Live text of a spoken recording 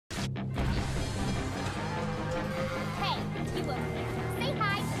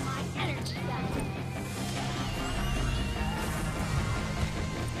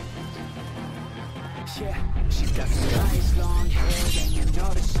Yeah, she's got some nice long hair, and you know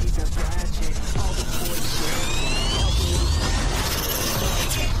that she's a bad chick. All the boys share, all the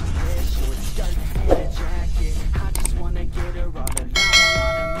short skirt and a jacket. I just wanna get her all alone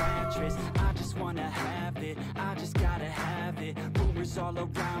on a mattress. I just wanna have it, I just gotta have it. Rumors all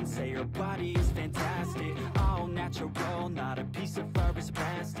around say her body is fantastic. All natural, not a piece of fur is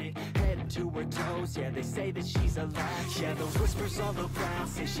plastic. Head to her toes, yeah, they say that she's a latch. Yeah, the whispers all around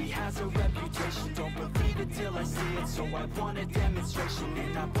say she has a reputation. Don't believe it till I see it, so I want a demonstration.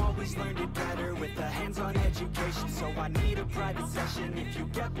 And I've always learned it better with a hands-on education. So I need a private session if you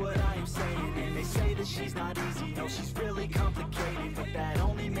get what I am saying. And they say that she's not easy, no, she's really complicated, but that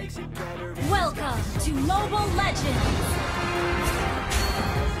only makes it better. Welcome to Mobile Legends!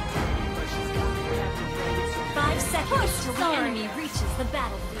 5 seconds till the enemy reaches the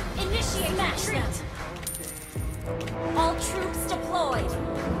battlefield. Initiate retreat! All troops deployed!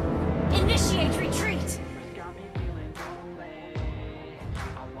 Initiate retreat!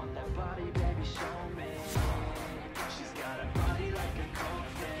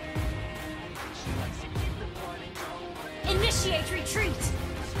 Initiate retreat!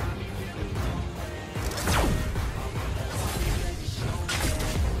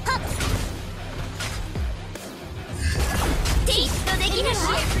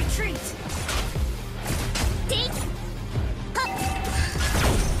 Initiate retreat!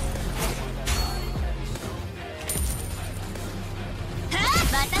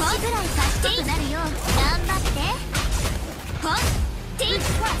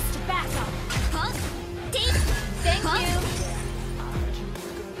 Request backup! Thank you!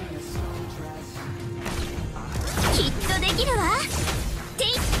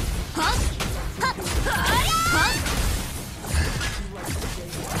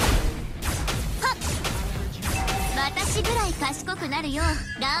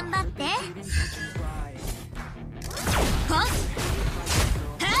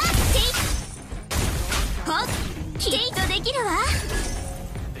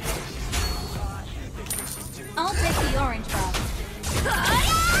 I'll take the orange buff.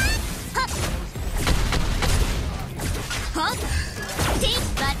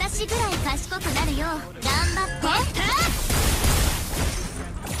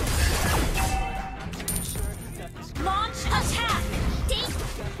 Launch attack!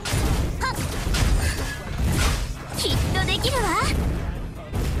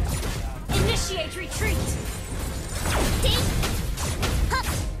 Initiate retreat!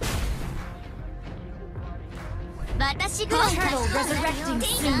 Turtle resurrecting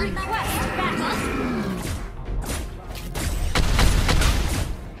soon. Request backup!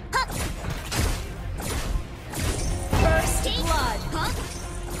 First blood!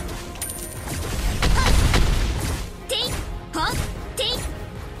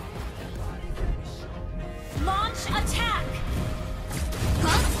 Launch attack!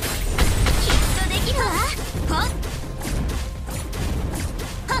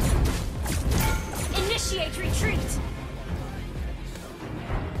 Initiate retreat!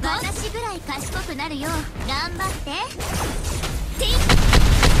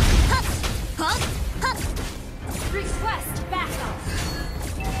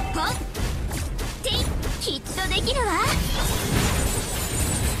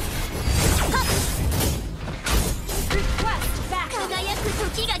 Request backup!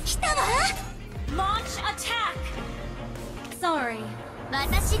 Request backup! Launch attack! Sorry.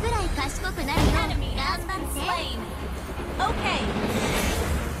 Enemy has been slain. Okay.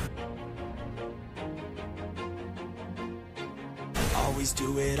 Always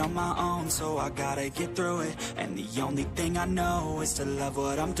do it on my own, so I gotta get through it. And the only thing I know is to love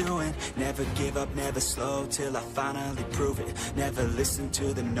what I'm doing. Never give up, never slow, till I finally prove it. Never listen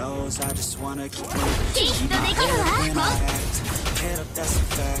to the no's, I just wanna keep moving. Keep my head up when I act, head up, that's a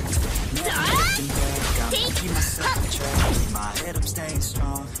fact. Never looking back, I'ma keep myself on track. Keep my head up, staying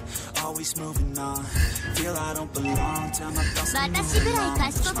strong, always moving on. Feel I don't belong, tell my thoughts to move along.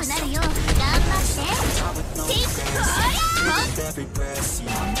 Push myself with no regrets. With every breath, see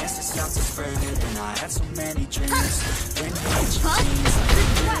my message starts to spread. And I had so many dreams. When you hit your teens, I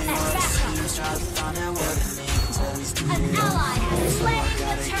couldn't really what it seems. Try to find out what it means. Always do An it ally has so I slain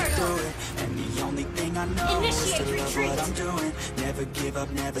gotta the get turtle. through it. And the only thing I know Initiate is to love retreat. what I'm doing. Never give up,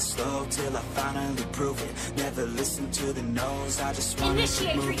 never slow, till I finally prove it. Never listen to the no's, I just wanna Initiate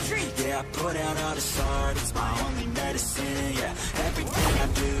keep moving. retreat. Yeah, I put out all this art, it's my only medicine. Yeah, everything I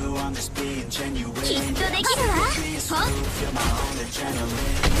do, I'm just being genuine. Yeah, I'm being smooth, feel my own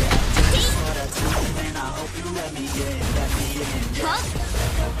adrenaline. Yeah, this is what I do, and I hope you let me in, yeah.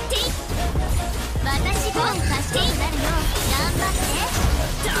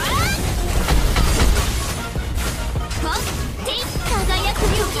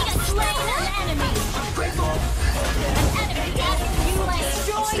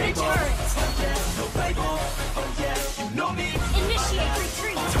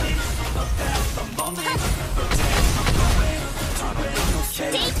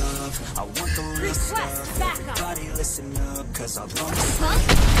 love, I want the real stuff. Everybody listen up, cause I'll only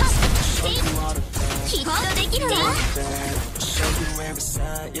show you all the bad, show you where it's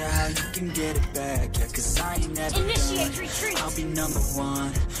at, yeah, how you can get it back, yeah, cause I ain't never Initiate done. retreat. I'll be number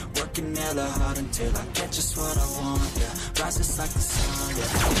one, working hella hard until I get just what I want, yeah, rises like the sun, yeah,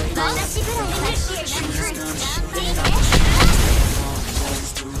 Initiate retreat.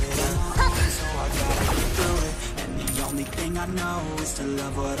 always do it at home, so I gotta get through it, and the only thing I know is to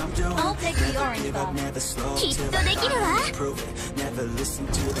love what I'm doing. I'll take the Never orange give up, ball. never slow till I finally prove it. Never listen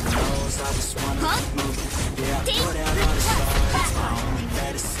to the no's, I just wanna keep moving. Yeah, I put out all the stars, it's my only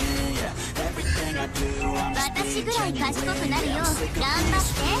medicine. Yeah, everything I do, I'm just being genuine. Yeah, I'm sick of being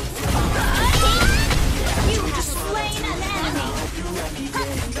screwed. You have slain an enemy. Hope you let me in,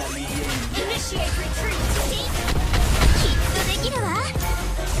 let me in. Initiate retreat.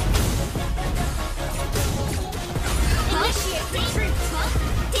 Initiate retreat.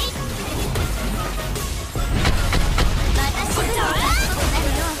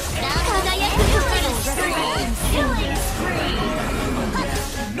 Killing spree.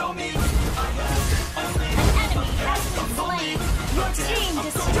 Know me, An enemy has been slain. Your team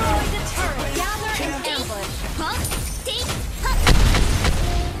destroyed the turret. Gather in ambush.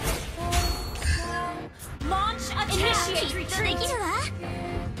 Launch attack. Initiate retreat.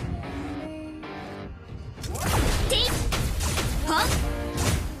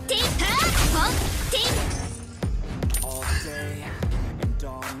 all day and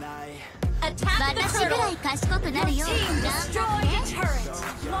all night. Attack the turtle. Your team destroyed a turret.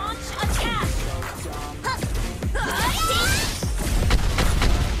 Launch attack.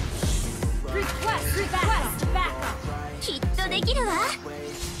 Request backup.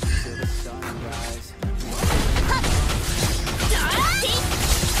 Wait till the sunrise.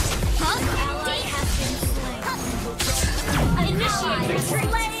 Ally has been slain. Initiate retreat.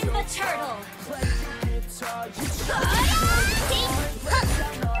 Slain the turtle.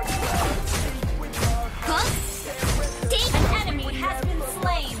 An enemy has been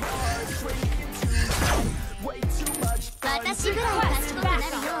slain.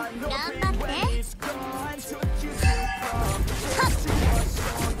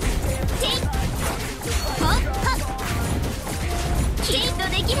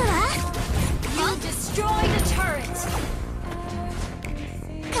 You destroyed a turret.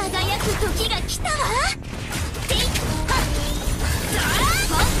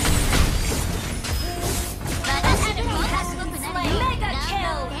 An enemy has been slain. Mega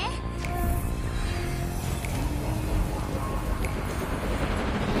kill.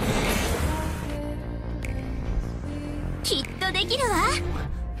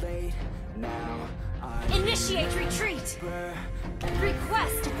 Late now, I Initiate retreat. remember,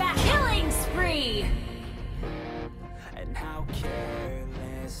 Request back. Killing spree. and how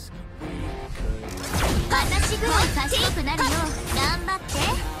careless we could.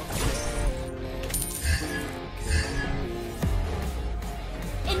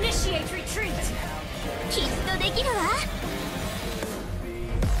 Initiate retreat.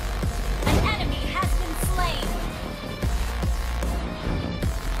 An enemy has been slain.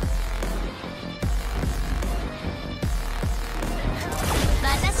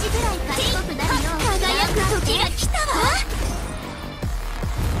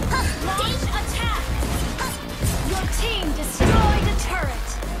 Launch attack. Your team destroyed a turret.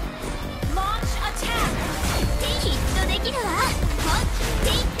 Launch attack.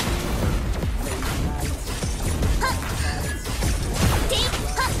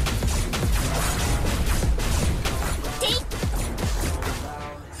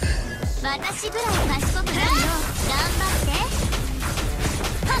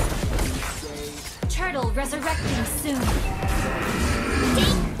 Turtle resurrecting soon.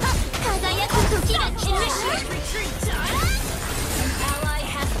 Initiate retreat. An ally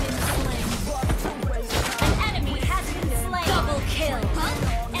has been slain. An enemy has been slain. Double kill.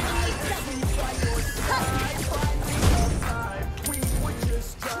 Enemy double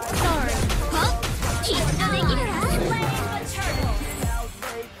Sorry. Slain the turtle.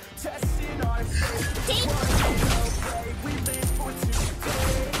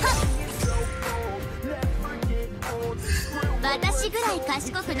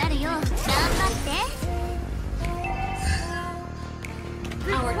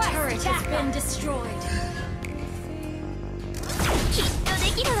 Our turret has been destroyed.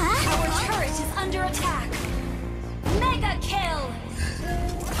 Our turret is under attack. Mega kill.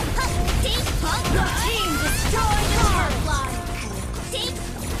 Your team destroyed the turret line.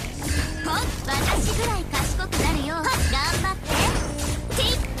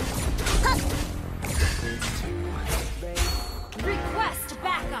 Request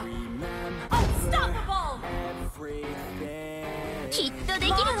backup. とでき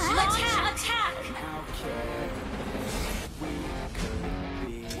るわ。 Attack!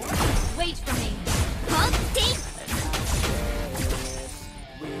 Wait for me. ほって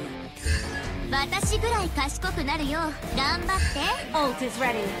私ぐらい賢くなるよう頑張って。 Ult is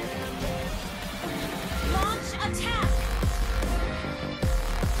ready. Launch attack.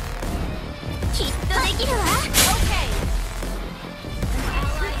 きっとできるわ。 Okay.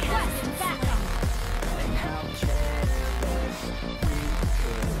 Request backup.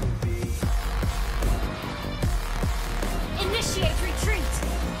 Initiate retreat.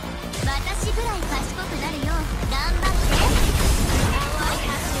 私ぐらい賢くなるよう頑張って。 Ally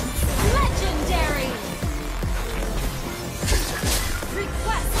has been legendary.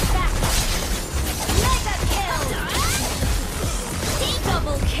 Request backup. Mega kill.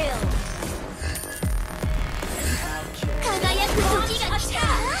 Double kill. 輝く時が来たわ。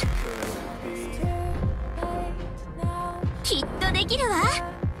きっとできるわ。は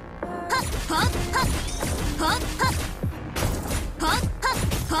っほっはっほっはっほっはっ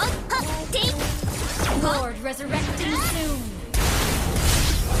ほっはってほっ Lord resurrecting soon.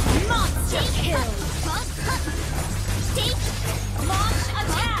 Monster kill. ほっはって Launch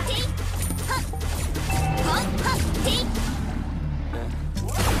attack. ほっはって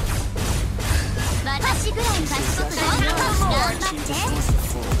私ぐらい賢くなるよ頑張って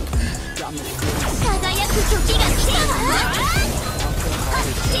輝く時が来たわ。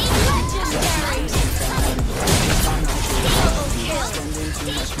Legendary.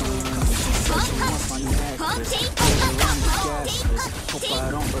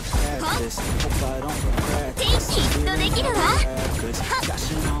 Double kill.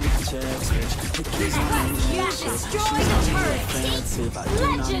 You destroyed the turret.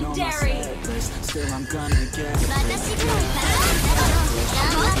 Legendary. Still I'm gonna get it. 私ぐらい賢くなるよ頑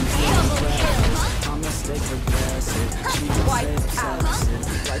張って Double kill. I'm a mistake to bless it. She can say Wiped out. obsessive.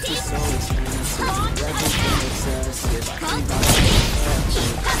 Life is so expensive. Launch Everything attack. excessive. I think きっ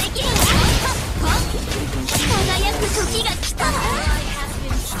とできるわ。輝く時が来たわ。 Ally has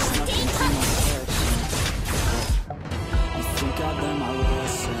been slain. You think I learned my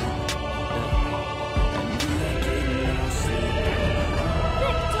lesson? And you ain't getting no sleep.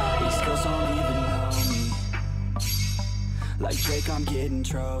 These girls don't even know me. Like Drake, I'm getting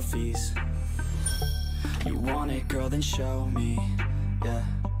trophies. You want it, girl, then show me. Yeah.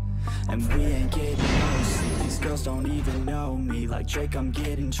 And we ain't getting no sleep. These girls don't even know me. Like Drake, I'm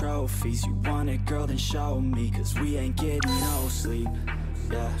getting trophies. You want it, girl, then show me. Cause we ain't getting no sleep.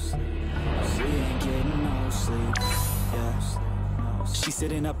 Yeah. We ain't getting no sleep. Yeah. She's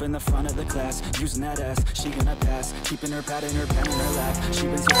sitting up in the front of the class, using that ass, she gonna pass. Keeping her pad and her pen in her lap. She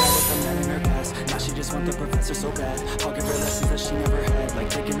been so bad with the men in her past. Now she just want the professor so bad. I'll give her lessons that she never had, like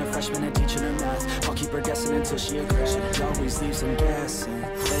taking a freshman and teaching her math. I'll keep her guessing until she a grad. She always leaves them guessing.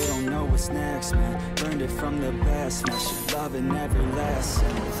 They don't know what's next, man. Learned it from the best, man. She loving every lesson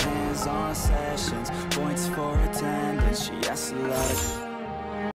with hands-on sessions, points for attendance. She asks a lot of